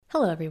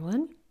Hello,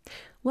 everyone.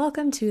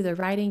 Welcome to the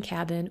Writing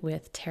Cabin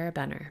with Tara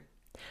Benner.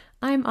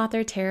 I'm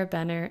author Tara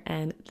Benner,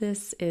 and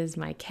this is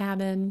my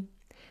cabin.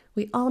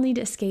 We all need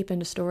to escape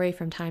into story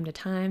from time to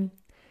time.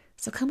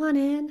 So come on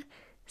in,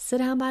 sit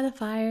down by the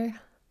fire,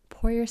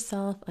 pour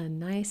yourself a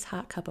nice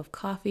hot cup of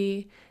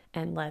coffee,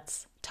 and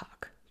let's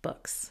talk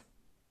books.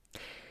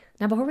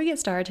 Now, before we get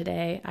started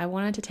today, I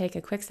wanted to take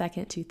a quick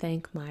second to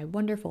thank my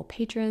wonderful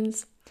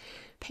patrons.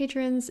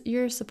 Patrons,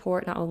 your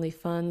support not only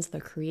funds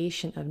the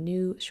creation of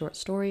new short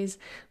stories,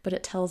 but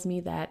it tells me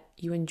that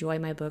you enjoy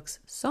my books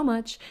so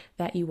much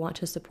that you want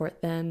to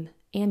support them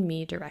and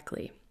me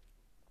directly.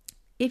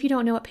 If you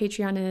don't know what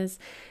Patreon is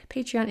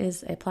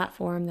a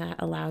platform that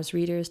allows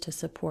readers to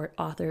support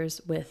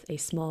authors with a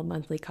small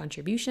monthly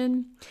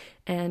contribution,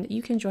 and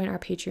you can join our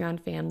Patreon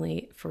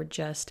family for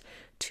just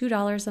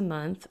 $2 a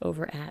month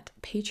over at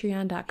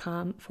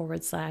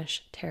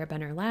patreon.com/Tara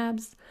Benner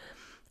Labs.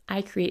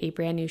 I create a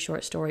brand new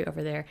short story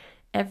over there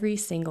every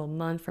single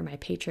month for my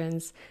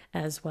patrons,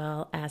 as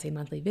well as a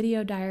monthly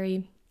video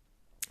diary.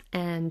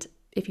 And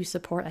if you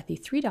support at the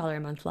 $3 a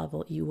month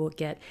level, you will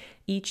get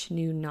each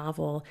new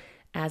novel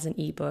as an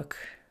ebook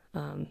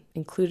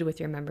included with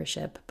your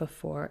membership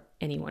before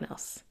anyone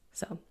else.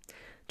 So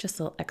just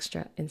a little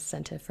extra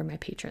incentive for my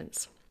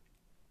patrons.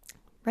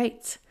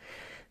 Right.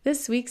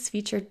 This week's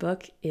featured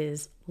book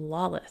is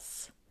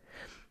Lawless.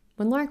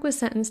 When Lark was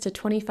sentenced to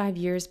 25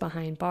 years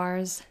behind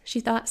bars, she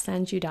thought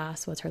San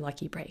Judas was her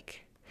lucky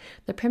break.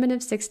 The primitive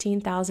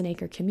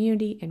 16,000-acre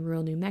community in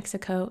rural New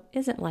Mexico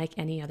isn't like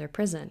any other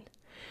prison.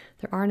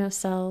 There are no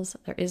cells,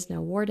 there is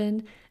no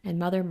warden, and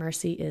Mother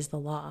Mercy is the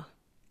law.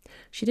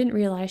 She didn't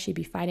realize she'd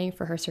be fighting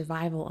for her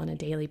survival on a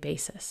daily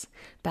basis,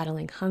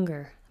 battling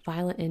hunger,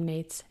 violent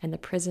inmates, and the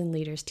prison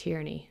leader's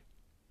tyranny.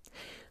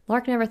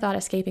 Lark never thought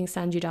escaping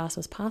San Judas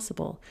was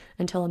possible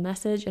until a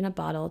message in a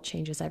bottle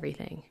changes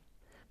everything.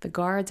 The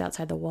guards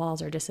outside the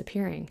walls are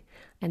disappearing,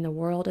 and the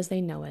world as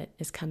they know it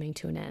is coming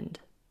to an end.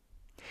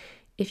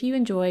 If you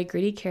enjoy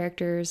gritty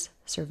characters,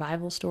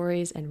 survival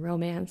stories, and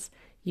romance,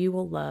 you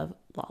will love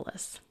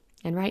Lawless.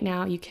 And right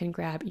now, you can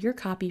grab your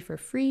copy for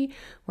free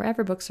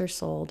wherever books are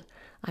sold.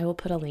 I will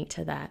put a link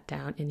to that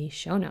down in the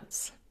show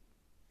notes.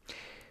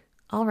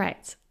 All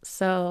right,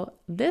 so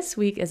this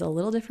week is a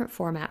little different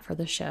format for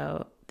the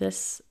show.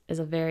 This is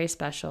a very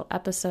special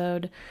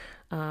episode.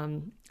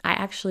 I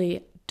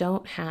actually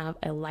don't have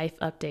a life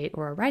update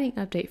or a writing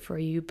update for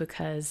you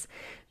because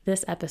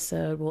this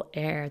episode will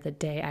air the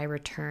day I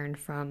return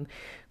from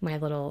my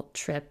little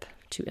trip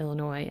to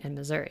Illinois and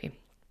Missouri.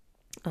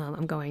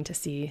 I'm going to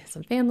see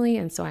some family,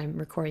 and so I'm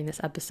recording this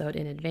episode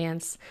in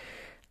advance.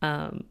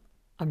 I'm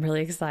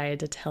really excited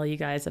to tell you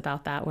guys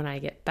about that when I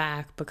get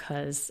back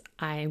because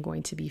I am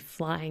going to be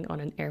flying on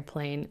an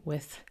airplane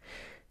with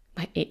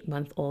my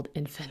 8-month-old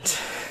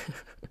infant.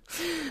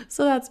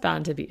 So that's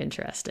bound to be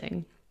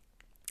interesting.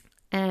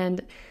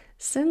 And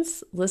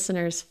since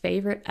listeners'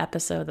 favorite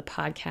episode of the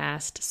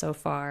podcast so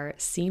far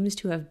seems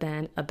to have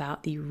been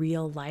about the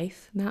real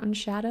life mountain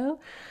shadow,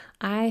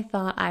 I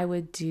thought I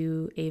would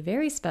do a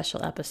very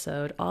special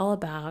episode all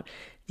about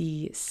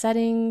the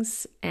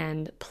settings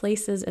and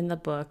places in the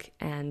book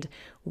and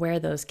where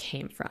those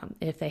came from,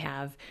 if they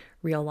have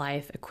real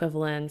life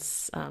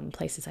equivalents,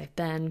 places I've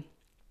been.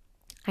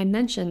 I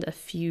mentioned a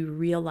few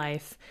real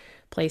life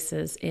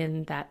places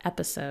in that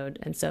episode,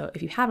 and so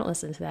if you haven't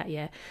listened to that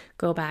yet,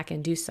 go back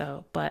and do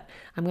so. But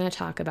I'm going to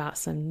talk about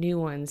some new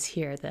ones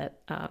here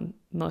that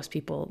most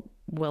people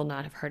will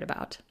not have heard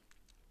about.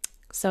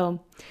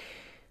 So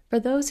for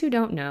those who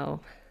don't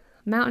know,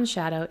 Mountain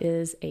Shadow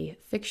is a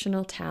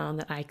fictional town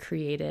that I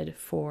created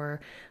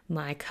for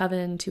my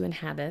coven to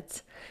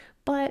inhabit,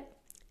 but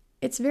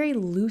it's very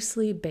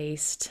loosely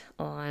based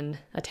on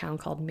a town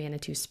called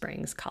Manitou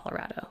Springs,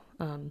 Colorado.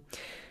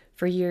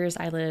 For years,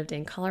 I lived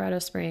in Colorado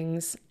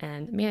Springs,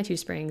 and Manitou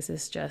Springs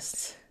is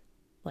just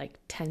like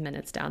 10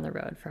 minutes down the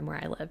road from where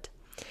I lived.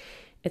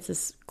 It's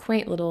this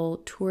quaint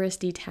little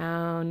touristy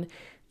town.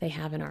 They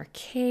have an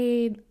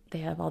arcade. They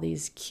have all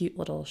these cute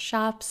little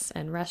shops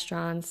and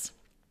restaurants.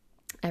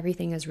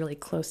 Everything is really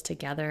close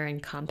together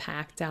and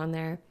compact down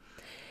there.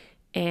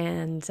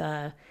 And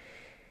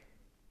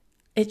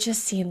it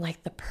just seemed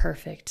like the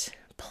perfect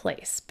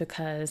place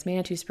because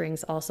Manitou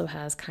Springs also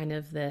has kind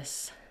of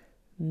this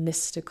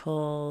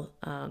mystical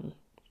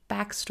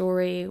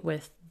backstory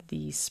with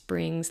the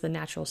springs, the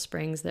natural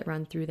springs that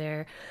run through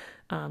there.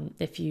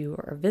 If you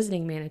are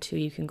visiting Manitou,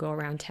 you can go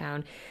around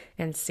town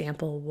and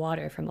sample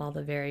water from all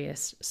the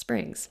various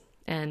springs.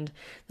 And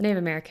the Native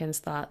Americans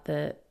thought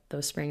that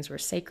those springs were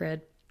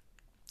sacred.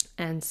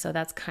 And so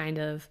that's kind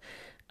of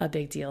a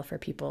big deal for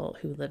people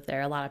who live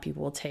there. A lot of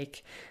people will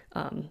take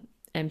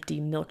empty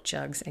milk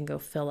jugs and go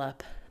fill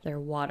up their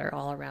water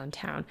all around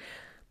town.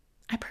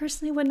 I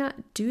personally would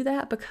not do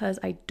that because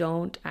I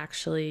don't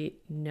actually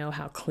know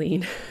how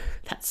clean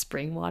that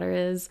spring water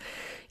is.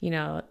 You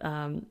know,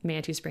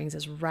 Manitou Springs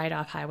is right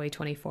off Highway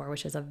 24,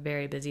 which is a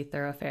very busy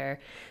thoroughfare.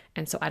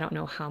 And so I don't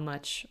know how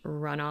much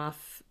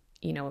runoff,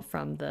 you know,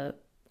 from the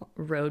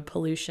road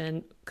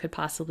pollution could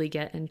possibly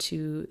get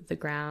into the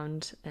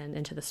ground and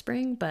into the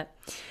spring. But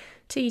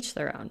to each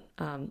their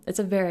own. It's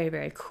a very,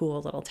 very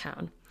cool little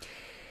town.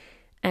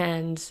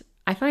 And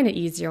I find it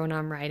easier when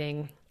I'm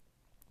writing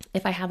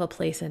if I have a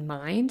place in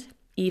mind,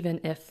 even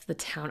if the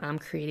town I'm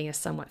creating is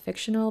somewhat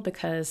fictional,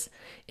 because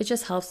it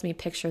just helps me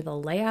picture the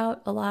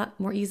layout a lot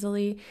more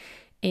easily.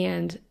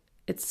 And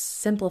it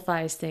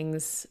simplifies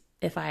things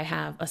if I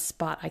have a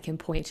spot I can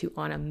point to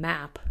on a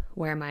map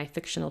where my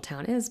fictional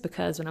town is,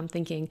 because when I'm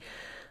thinking,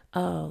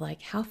 oh,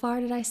 like how far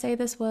did I say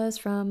this was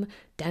from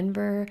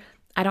Denver?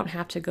 I don't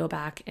have to go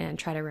back and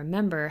try to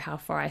remember how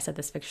far I said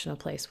this fictional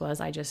place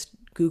was. I just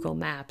Google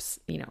Maps,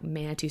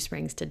 Manitou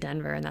Springs to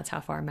Denver, and that's how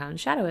far Mountain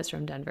Shadow is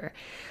from Denver.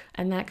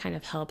 And that kind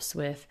of helps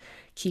with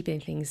keeping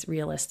things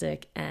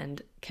realistic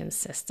and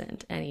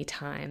consistent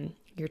anytime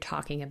you're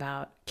talking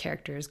about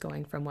characters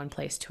going from one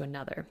place to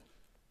another.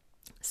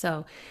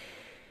 So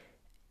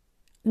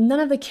none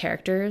of the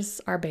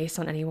characters are based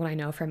on anyone I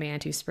know from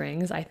Manitou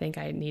Springs. I think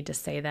I need to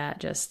say that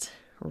just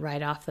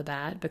right off the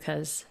bat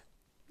because,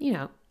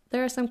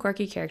 there are some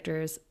quirky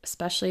characters,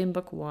 especially in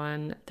book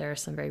 1. There are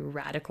some very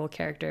radical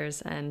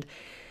characters, and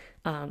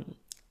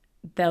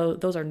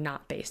those are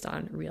not based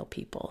on real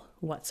people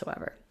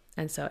whatsoever.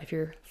 And so if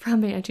you're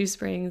from Manitou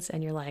Springs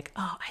and you're like,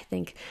 oh, I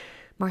think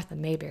Martha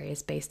Mayberry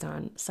is based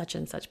on such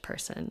and such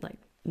person, like,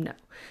 no,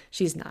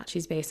 she's not.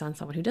 She's based on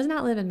someone who does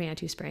not live in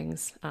Manitou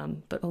Springs,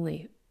 but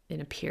only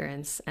in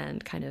appearance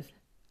and kind of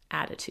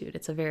attitude.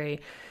 It's a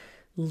very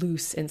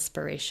loose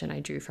inspiration I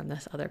drew from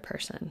this other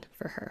person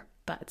for her.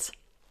 But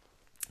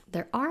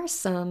there are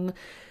some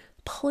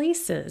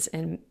places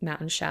in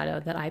Mountain Shadow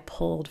that I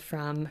pulled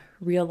from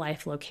real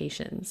life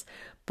locations,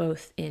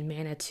 both in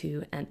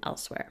Manitou and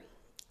elsewhere.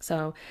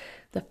 So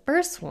the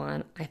first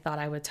one I thought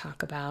I would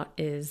talk about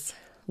is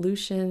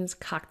Lucian's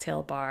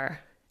cocktail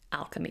bar,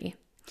 Alchemy.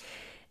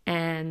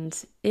 And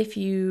if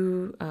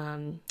you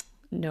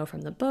know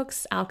from the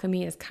books,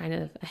 Alchemy is kind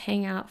of a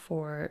hangout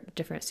for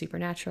different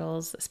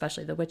supernaturals,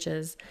 especially the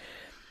witches.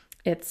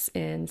 It's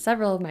in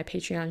several of my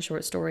Patreon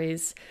short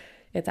stories.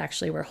 It's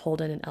actually where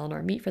Holden and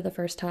Eleanor meet for the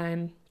first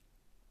time.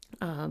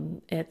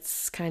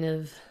 It's kind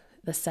of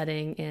the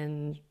setting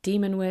in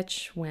Demon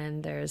Witch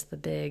when there's the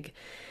big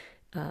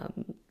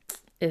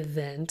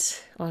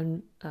event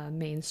on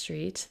Main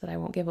Street that I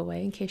won't give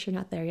away in case you're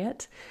not there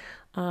yet.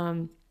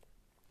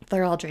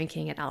 They're all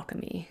drinking at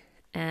Alchemy.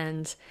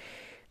 And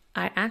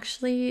I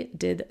actually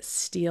did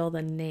steal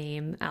the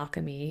name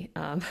Alchemy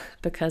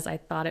because I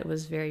thought it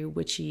was very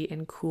witchy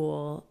and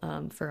cool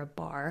for a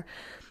bar.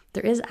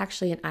 There is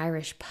actually an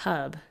Irish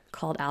pub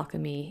called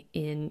Alchemy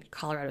in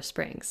Colorado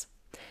Springs.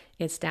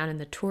 It's down in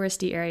the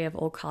touristy area of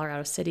Old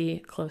Colorado City,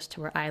 close to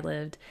where I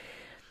lived.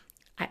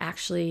 I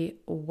actually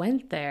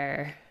went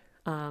there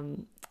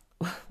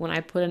when I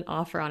put an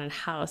offer on a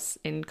house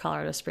in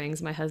Colorado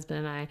Springs. My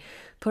husband and I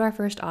put our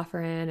first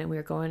offer in, and we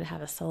were going to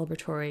have a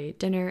celebratory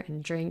dinner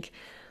and drink.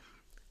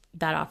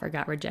 That offer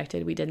got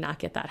rejected. We did not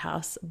get that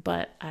house,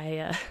 but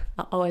I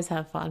always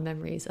have fond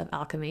memories of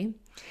Alchemy.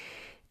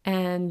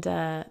 And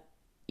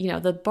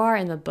the bar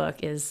in the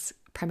book is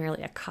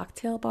primarily a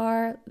cocktail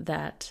bar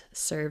that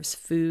serves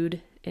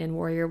food in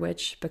Warrior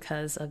Witch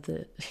because of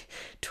the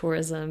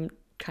tourism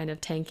kind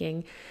of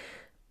tanking.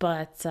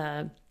 But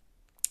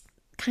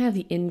kind of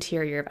the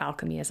interior of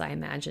Alchemy, as I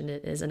imagined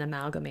it, is an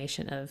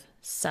amalgamation of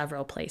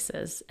several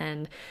places.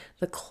 And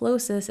the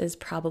closest is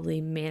probably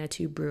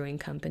Manitou Brewing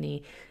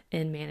Company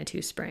in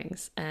Manitou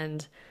Springs.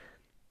 And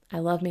I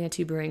love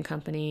Manitou Brewing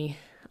Company.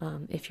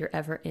 If you're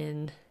ever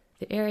in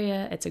the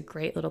area, it's a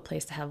great little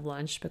place to have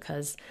lunch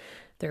because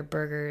their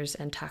burgers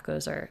and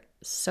tacos are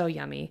so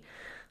yummy.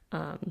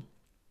 And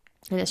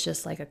it's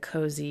just like a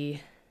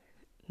cozy,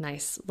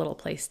 nice little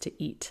place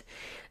to eat.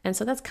 And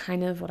so that's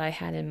kind of what I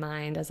had in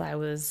mind as I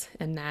was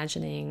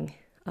imagining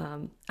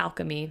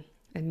Alchemy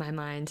in my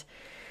mind.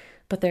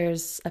 But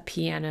there's a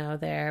piano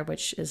there,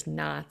 which is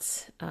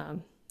not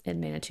in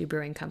Manitou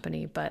Brewing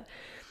Company, but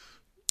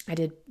I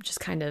did just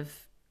kind of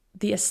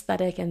the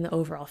aesthetic and the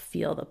overall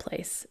feel of the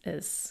place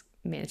is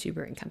Manitou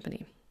Brewing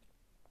Company.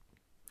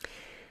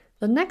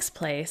 The next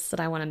place that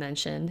I want to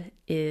mention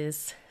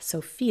is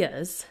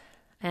Sophia's.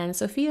 And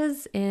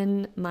Sophia's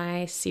in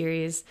my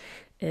series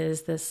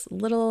is this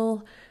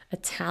little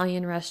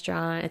Italian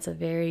restaurant. It's a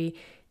very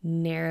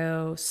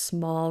narrow,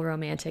 small,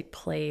 romantic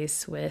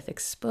place with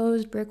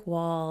exposed brick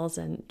walls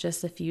and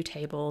just a few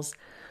tables.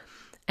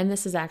 And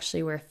this is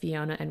actually where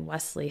Fiona and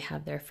Wesley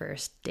have their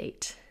first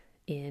date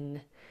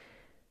in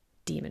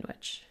Demon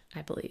Witch,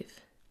 I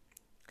believe.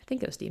 I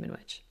think it was Demon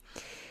Witch.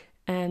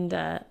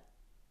 And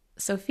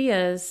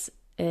Sophia's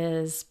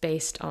is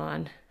based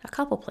on a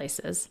couple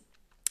places.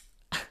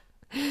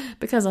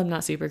 Because I'm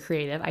not super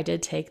creative, I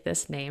did take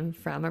this name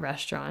from a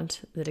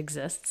restaurant that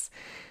exists.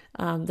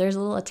 There's a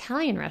little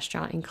Italian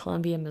restaurant in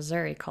Columbia,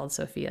 Missouri called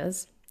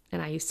Sophia's,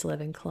 and I used to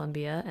live in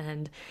Columbia,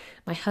 and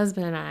my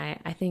husband and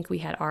I think we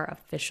had our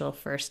official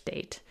first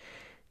date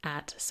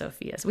at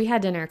Sophia's. We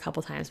had dinner a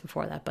couple times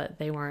before that, but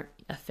they weren't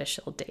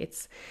official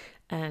dates.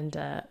 And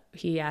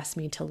he asked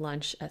me to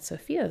lunch at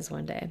Sophia's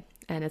one day.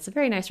 and it's a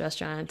very nice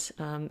restaurant.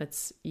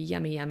 It's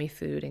yummy, yummy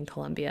food in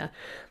Colombia,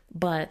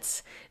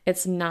 but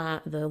it's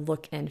not the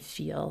look and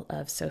feel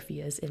of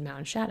Sophia's in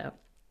Mountain Shadow.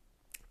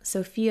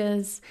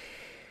 Sophia's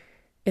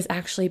is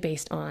actually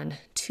based on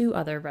two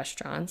other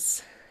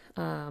restaurants.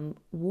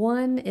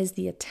 One is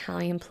the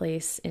Italian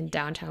place in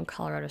downtown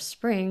Colorado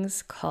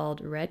Springs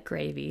called Red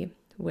Gravy,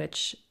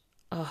 which,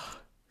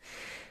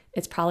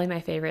 it's probably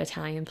my favorite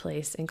Italian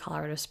place in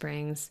Colorado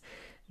Springs.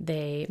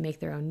 They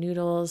make their own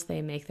noodles,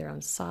 they make their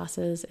own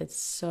sauces. It's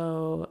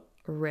so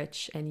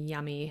rich and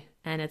yummy.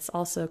 And it's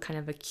also kind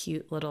of a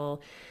cute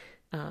little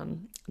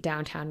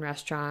downtown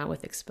restaurant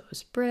with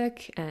exposed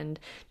brick and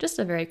just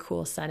a very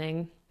cool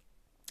setting.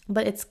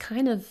 But it's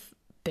kind of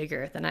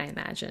bigger than I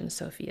imagined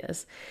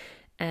Sophia's.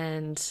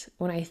 And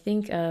when I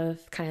think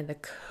of kind of the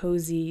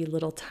cozy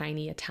little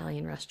tiny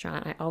Italian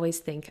restaurant, I always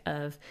think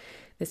of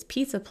this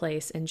pizza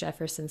place in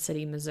Jefferson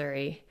City,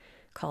 Missouri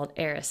called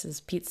Eris's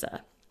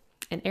Pizza.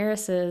 And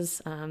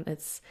Eris's,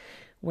 it's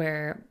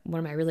where one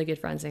of my really good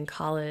friends in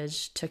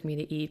college took me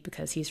to eat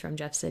because he's from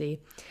Jeff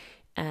City.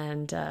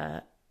 And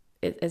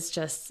it's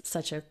just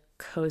such a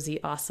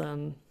cozy,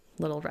 awesome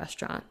little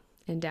restaurant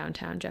in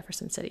downtown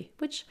Jefferson City,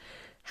 which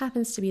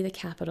happens to be the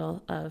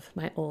capital of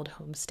my old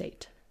home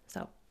state.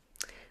 So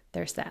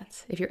there's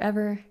that. If you're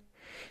ever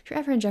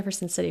in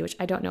Jefferson City, which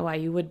I don't know why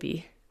you would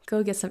be,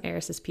 go get some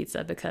Eris's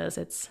Pizza because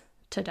it's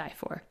to die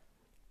for.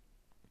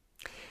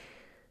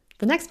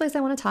 The next place I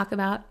want to talk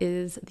about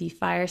is the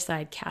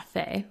Fireside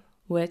Café,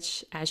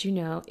 which, as you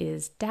know,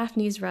 is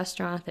Daphne's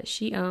restaurant that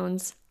she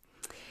owns.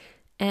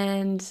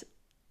 And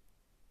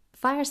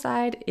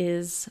Fireside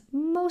is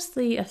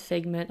mostly a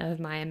figment of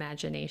my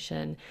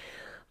imagination,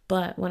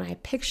 but when I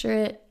picture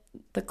it,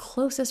 the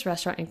closest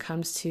restaurant it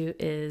comes to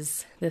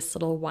is this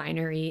little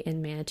winery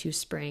in Manitou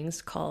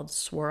Springs called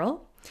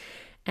Swirl.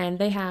 And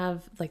they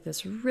have like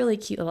this really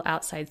cute little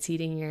outside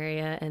seating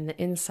area, and the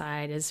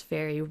inside is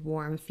very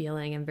warm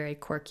feeling and very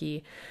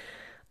quirky.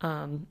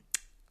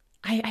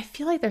 I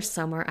feel like there's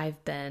somewhere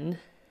I've been,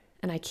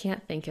 and I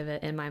can't think of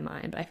it in my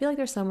mind, but I feel like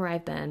there's somewhere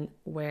I've been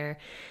where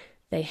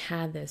they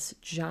had this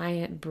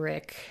giant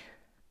brick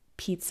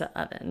pizza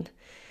oven,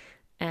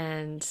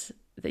 and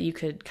that you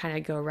could kind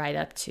of go right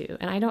up to.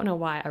 And I don't know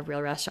why a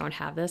real restaurant would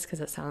have this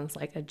because it sounds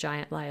like a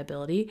giant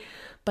liability,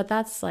 but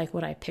that's like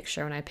what I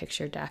picture when I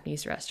picture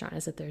Daphne's restaurant,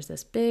 is that there's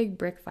this big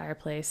brick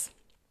fireplace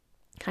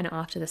kind of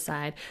off to the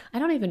side. I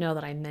don't even know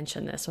that I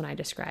mentioned this when I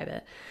describe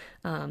it,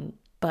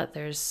 but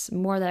there's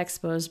more of that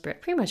exposed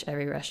brick. Pretty much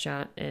every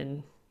restaurant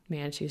in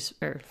Manitou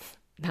or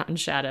Mountain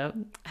Shadow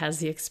has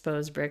the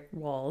exposed brick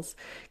walls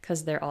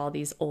because they're all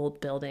these old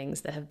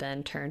buildings that have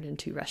been turned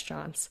into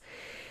restaurants.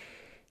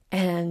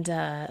 And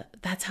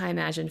that's how I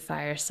imagine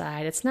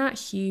Fireside. It's not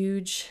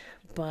huge,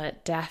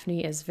 but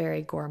Daphne is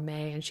very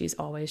gourmet, and she's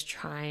always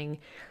trying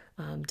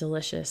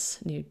delicious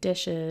new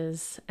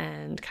dishes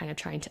and kind of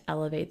trying to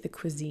elevate the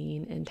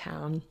cuisine in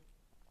town.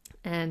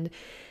 And,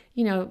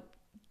 you know,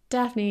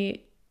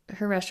 Daphne,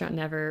 her restaurant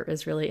never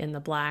is really in the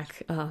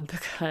black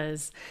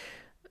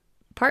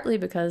partly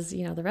because,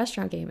 you know, the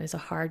restaurant game is a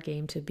hard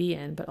game to be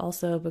in, but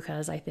also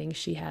because I think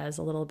she has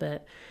a little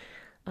bit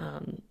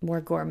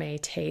more gourmet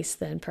taste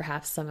than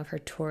perhaps some of her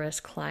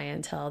tourist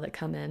clientele that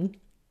come in.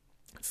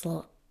 It's a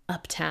little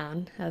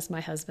uptown, as my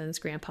husband's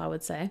grandpa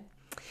would say.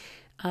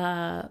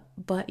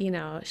 But, you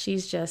know,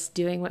 she's just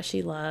doing what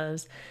she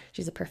loves.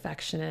 She's a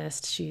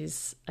perfectionist.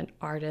 She's an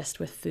artist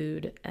with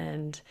food,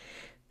 and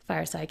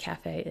Fireside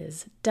Cafe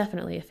is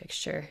definitely a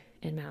fixture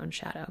in Mountain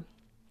Shadow.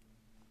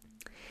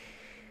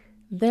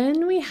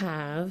 Then we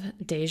have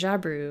Déjà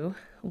Brew,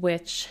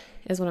 which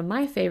is one of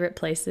my favorite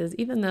places,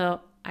 even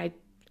though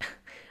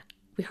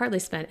we hardly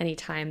spent any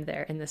time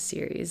there in this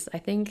series. I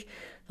think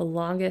the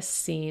longest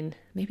scene,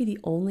 maybe the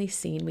only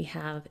scene we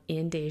have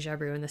in Déjà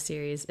Brew in the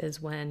series,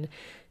 is when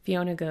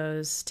Fiona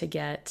goes to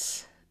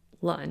get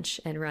lunch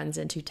and runs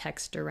into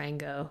Tex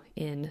Durango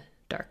in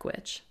Dark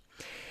Witch.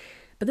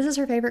 But this is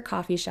her favorite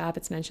coffee shop.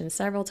 It's mentioned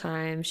several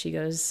times. She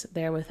goes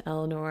there with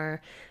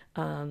Eleanor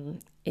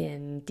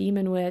in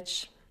Demon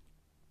Witch.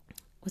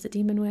 Was it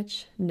Demon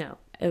Witch? No,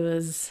 it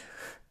was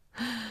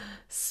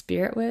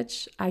Spirit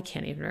Witch. I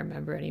can't even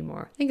remember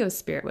anymore. I think it was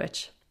Spirit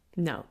Witch.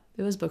 No,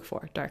 it was book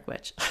 4, Dark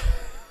Witch.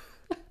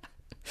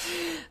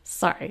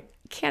 Sorry,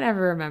 can't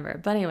ever remember.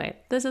 But anyway,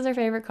 this is her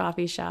favorite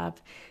coffee shop.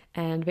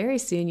 And very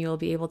soon you'll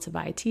be able to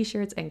buy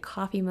t-shirts and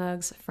coffee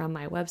mugs from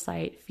my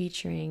website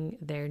featuring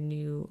their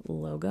new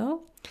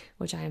logo,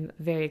 which I'm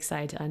very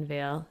excited to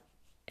unveil.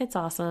 It's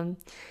awesome.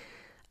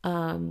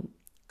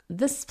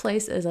 This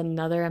place is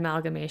another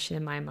amalgamation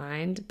in my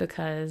mind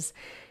because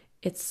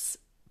it's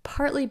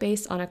partly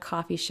based on a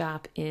coffee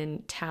shop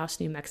in Taos,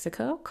 New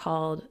Mexico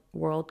called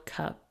World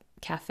Cup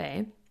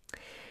Café.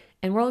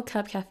 And World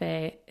Cup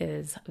Café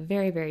is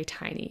very, very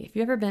tiny. If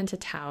you've ever been to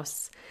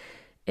Taos,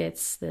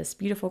 it's this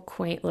beautiful,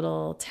 quaint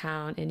little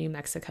town in New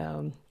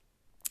Mexico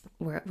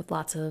with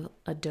lots of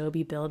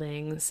adobe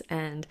buildings.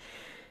 And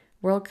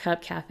World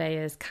Cup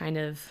Café is kind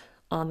of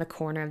on the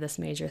corner of this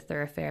major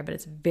thoroughfare, but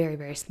it's very,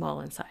 very small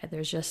inside.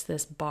 There's just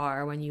this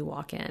bar when you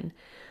walk in.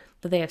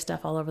 But they have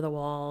stuff all over the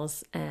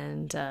walls,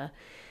 and I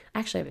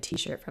actually have a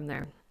t-shirt from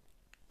there.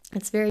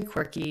 It's very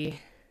quirky.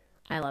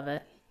 I love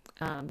it.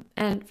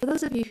 And for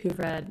those of you who've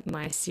read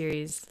my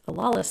series, The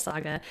Lawless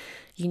Saga,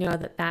 you know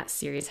that that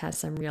series has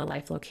some real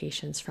life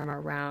locations from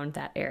around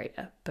that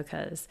area,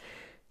 because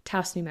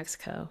Taos, New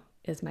Mexico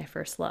is my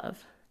first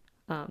love.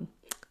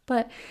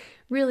 But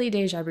really,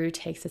 Déjà Brew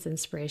takes its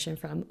inspiration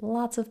from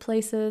lots of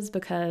places,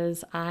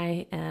 because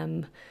I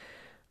am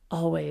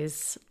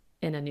always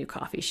in a new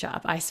coffee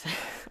shop. I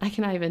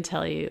cannot even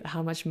tell you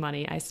how much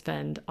money I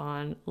spend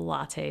on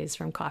lattes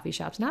from coffee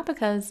shops. Not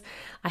because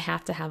I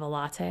have to have a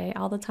latte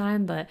all the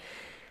time, but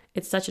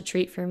it's such a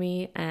treat for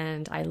me,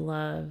 and I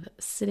love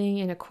sitting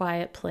in a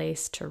quiet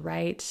place to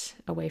write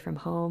away from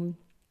home.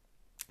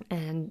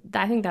 And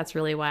I think that's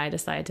really why I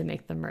decided to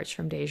make the merch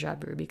from Déjà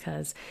Brew,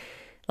 because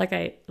like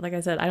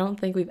I said, I don't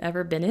think we've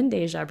ever been in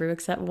Déjà Brew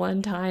except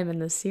one time in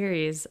the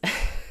series.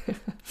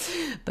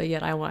 But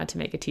yet I wanted to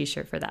make a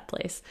t-shirt for that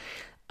place.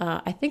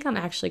 I think I'm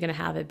actually going to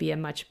have it be a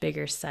much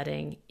bigger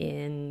setting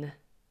in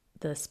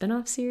the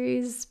spin-off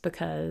series,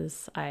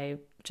 because I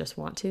just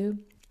want to.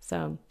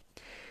 So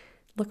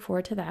look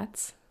forward to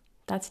that.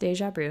 That's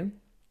Déjà Brew.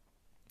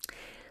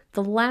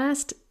 The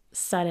last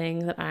setting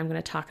that I'm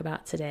going to talk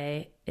about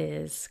today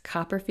is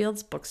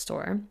Copperfield's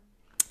bookstore.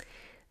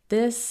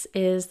 This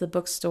is the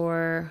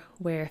bookstore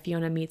where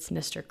Fiona meets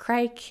Mr.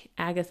 Crike,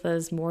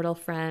 Agatha's mortal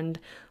friend,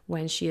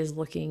 when she is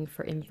looking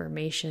for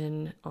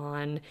information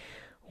on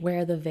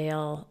where the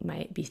veil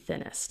might be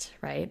thinnest,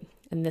 right?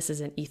 And this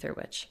is in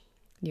Etherwitch,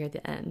 near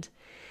the end.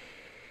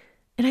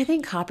 And I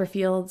think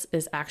Copperfield's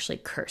is actually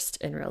cursed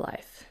in real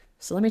life.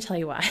 So let me tell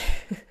you why.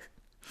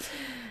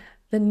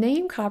 The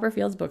name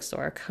Copperfield's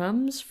bookstore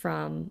comes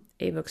from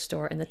a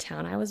bookstore in the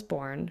town I was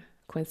born,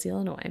 Quincy,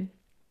 Illinois.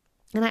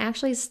 And I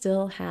actually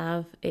still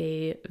have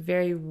a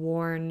very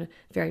worn,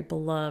 very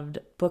beloved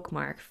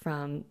bookmark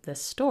from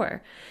this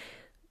store.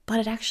 But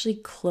it actually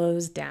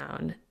closed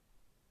down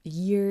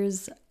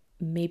years,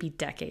 maybe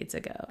decades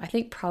ago. I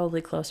think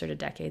probably closer to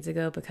decades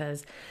ago,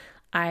 because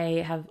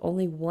I have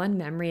only one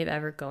memory of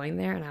ever going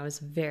there, and I was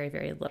very,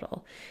 very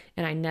little.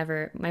 And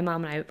my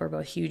mom and I were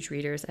both huge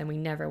readers, and we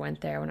never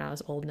went there when I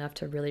was old enough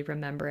to really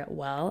remember it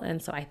well.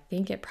 And so I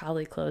think it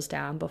probably closed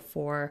down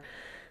before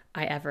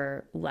I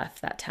ever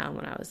left that town,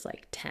 when I was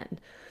like 10.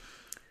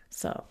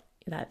 So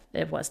that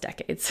it was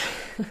decades.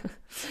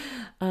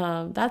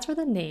 That's where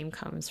the name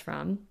comes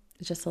from.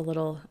 It's just a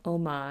little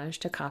homage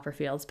to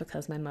Copperfield's,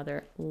 because my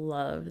mother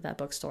loved that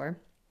bookstore.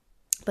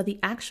 But the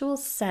actual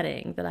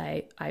setting that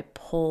I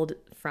pulled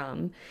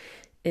from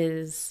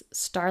is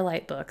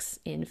Starlight Books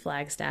in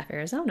Flagstaff,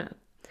 Arizona.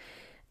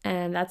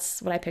 And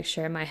that's what I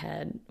picture in my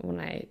head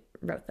when I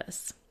wrote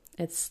this.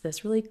 It's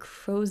this really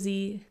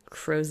cozy,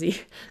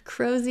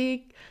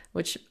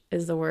 which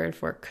is the word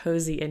for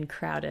cozy and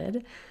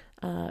crowded,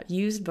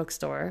 used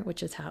bookstore,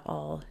 which is how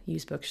all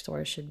used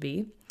bookstores should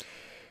be.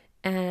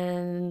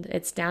 And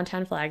it's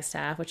downtown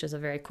Flagstaff, which is a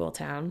very cool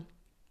town.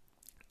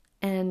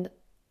 And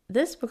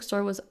this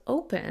bookstore was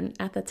open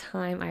at the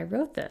time I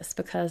wrote this,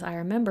 because I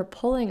remember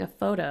pulling a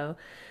photo,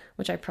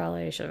 which I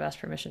probably should have asked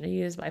permission to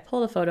use, but I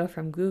pulled a photo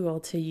from Google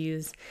to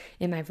use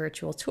in my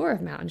virtual tour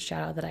of Mountain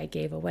Shadow that I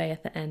gave away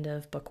at the end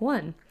of book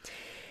 1.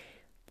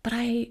 But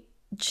I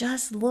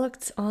just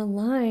looked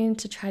online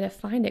to try to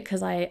find it,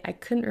 because I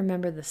couldn't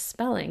remember the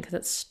spelling, because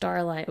it's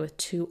Starlight with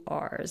 2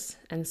 R's.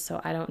 And so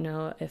I don't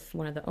know if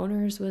one of the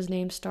owners was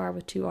named Star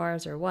with 2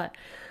 R's or what.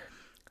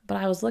 But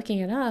I was looking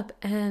it up,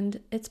 and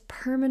it's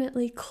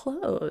permanently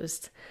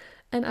closed.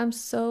 And I'm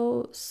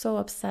so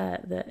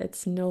upset that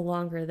it's no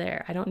longer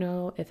there. I don't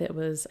know if it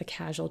was a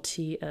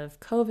casualty of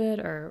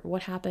COVID or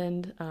what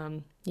happened.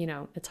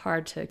 It's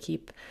hard to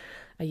keep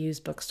a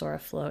used bookstore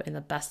afloat in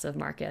the best of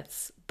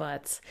markets,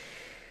 but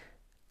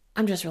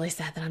I'm just really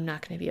sad that I'm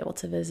not going to be able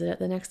to visit it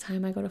the next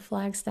time I go to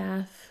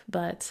Flagstaff.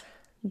 But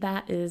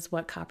that is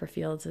what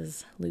Copperfield's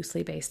is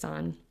loosely based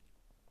on.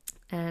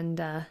 And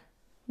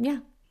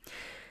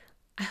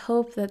I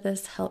hope that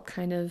this helped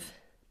kind of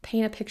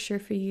paint a picture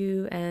for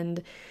you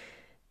and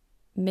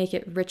make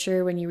it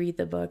richer when you read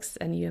the books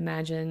and you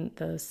imagine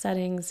those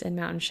settings in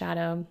Mountain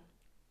Shadow.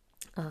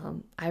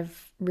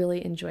 I've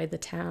really enjoyed the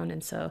town,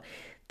 and so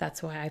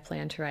that's why I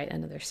plan to write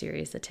another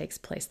series that takes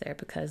place there,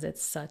 because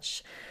it's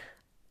such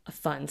a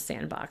fun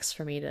sandbox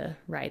for me to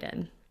write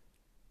in.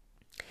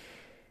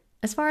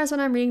 As far as what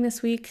I'm reading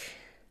this week,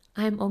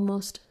 I'm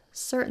almost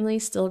certainly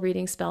still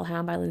reading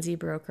Spellhound by Lindsay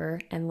Broker,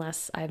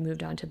 unless I've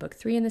moved on to book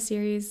 3 in the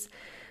series.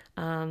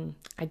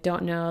 I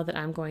don't know that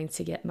I'm going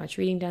to get much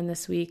reading done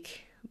this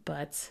week,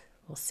 but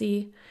we'll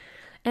see.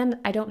 And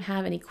I don't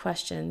have any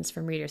questions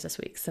from readers this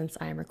week, since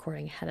I am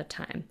recording ahead of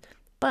time.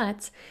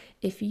 But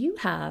if you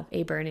have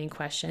a burning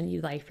question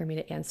you'd like for me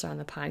to answer on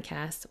the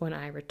podcast when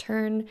I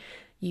return,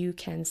 you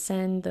can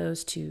send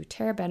those to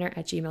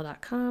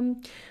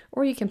tarabenner@gmail.com,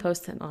 or you can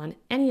post them on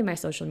any of my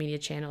social media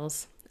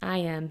channels. I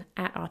am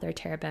at author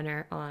Tara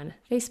Benner on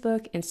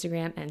Facebook,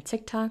 Instagram, and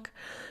TikTok.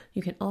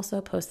 You can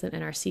also post them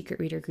in our secret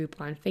reader group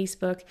on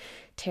Facebook,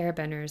 Tara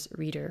Benner's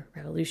Reader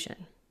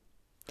Revolution.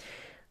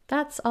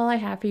 That's all I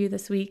have for you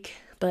this week.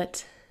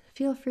 but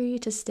feel free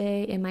to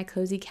stay in my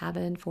cozy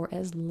cabin for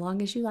as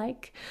long as you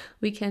like.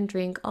 We can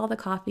drink all the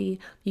coffee,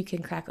 you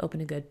can crack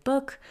open a good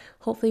book,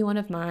 hopefully one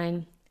of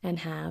mine, and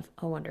have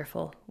a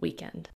wonderful weekend.